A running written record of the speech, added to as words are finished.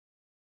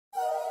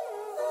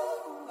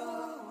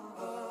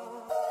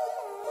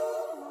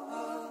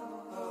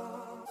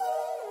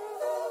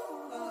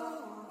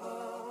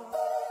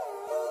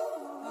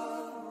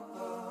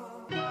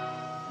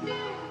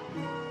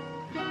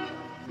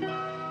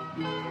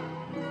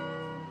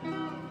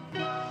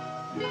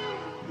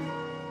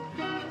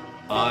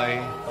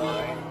I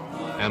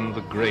am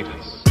the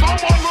greatest. Someone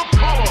with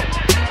color.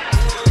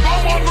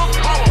 Someone with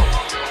color.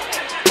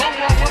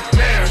 Someone with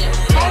hair.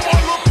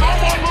 Someone with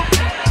color.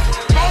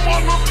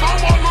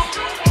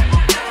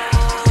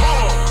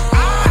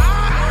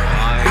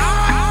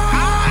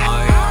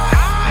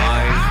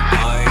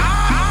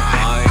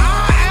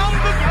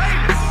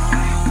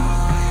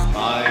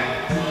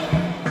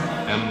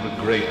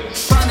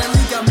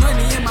 Finally got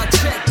money in my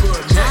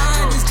checkbook.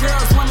 Now these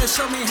girls wanna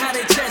show me how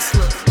they chest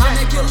look. I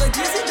make it look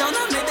easy, don't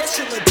I make that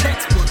shit look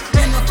textbook.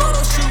 In the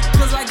photo shoot,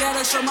 cause I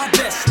gotta show my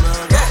best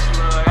look.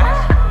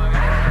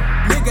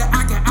 Nigga,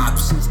 I got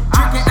options.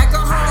 Drinking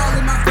alcohol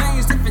in my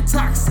veins, different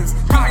toxins.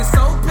 Being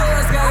so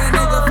buzzed, got a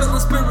nigga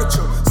feeling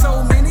spiritual.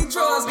 So many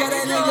drugs, got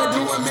a nigga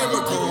doing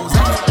miracles.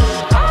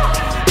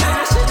 Man,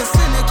 that shit is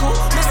cynical.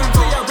 Listen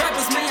to your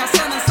rappers, man, I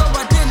soundin' so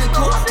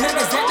identical.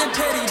 Niggas acting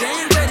petty, they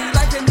ain't ready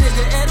like a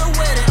nigga at a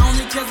wedding.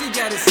 Only cause he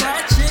got his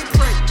side chick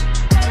pregnant.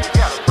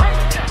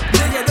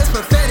 Nigga, that's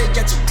pathetic.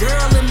 Got your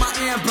girl in my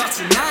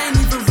inbox and I ain't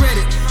even read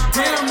it.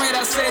 Damn right,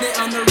 I said it,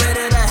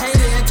 underrated, I hate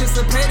it.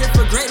 Anticipated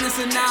for greatness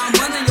and now I'm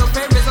one of your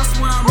favorites. That's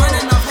why I'm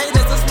running off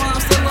haters, that's why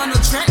I'm still on the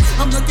track.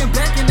 I'm looking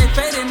back and they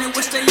fading and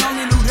wish they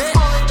only knew that.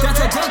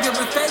 Dante done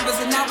giving favors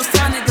and now it's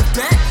time to get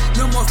back.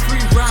 No more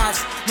free rides,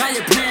 now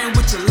you're paying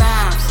with your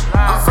lives.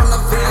 I'm from the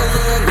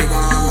Ville'n, nigga,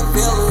 I'm a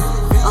villain.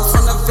 I'm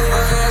from the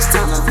Ville'n, it's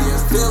time to be a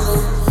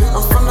villain.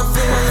 I'm from the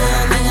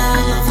Ville'n, nigga,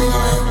 I'm a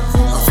villain.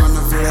 I'm from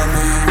the Ville'n,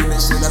 man,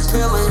 this shit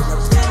appealing.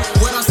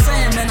 What I'm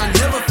saying, man, I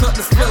never felt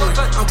this feeling.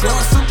 I'm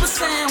going Super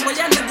Saiyan, where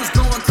y'all niggas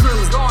going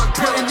krillin'.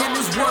 Putting in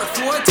this work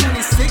for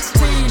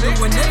 2016.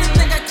 Doing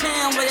everything I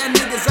can, where y'all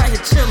niggas out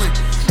here chillin'.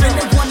 And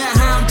they wonder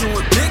how I'm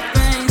doing big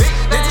things.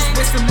 They just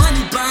wasting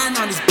money buying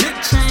all these big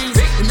chains.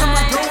 And I'm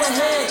like, go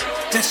ahead,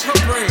 that's your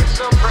bread.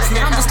 See,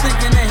 I'm just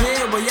thinking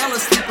ahead while y'all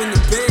asleep in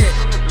the bed.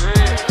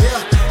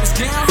 Yeah, it's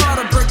getting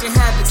harder breaking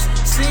habits.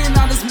 Seeing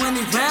all this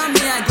money around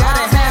me, I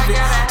gotta have it.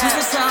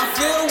 This is how I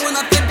feel when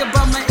I think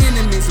about my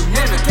enemies who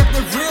never kept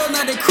it real,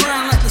 now they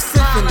crying like the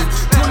symphony.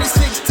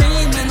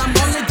 2016, man, I'm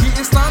only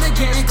getting started,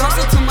 getting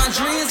closer to my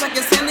dreams. Like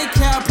it's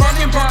handicap,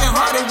 broken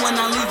hearted when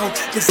I leave them,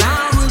 cause I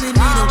don't really need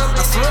them.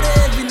 I swear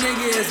that every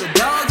nigga is a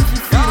dog if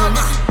you feed them.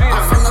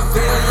 I'm from the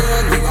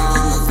Ville'n, nigga,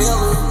 I'm a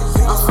villain.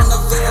 I'm from the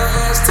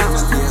Ville'n, it's time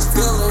to be a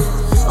villain.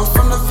 I'm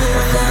from the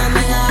Ville'n,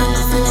 nigga, I'm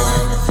a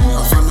villain.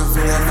 I'm from the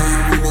Ville'n,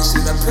 man, this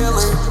shit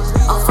appealing.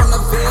 I'm from the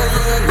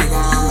Ville'n, nigga,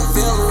 I'm a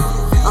villain.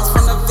 I'm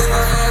from the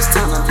Ville'n, it's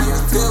time to be a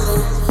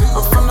villain.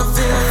 I'm from the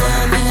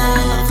Ville'n, nigga,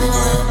 I'm a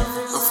villain.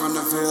 I'm from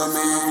the Ville'n,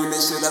 man,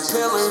 this shit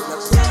appealing.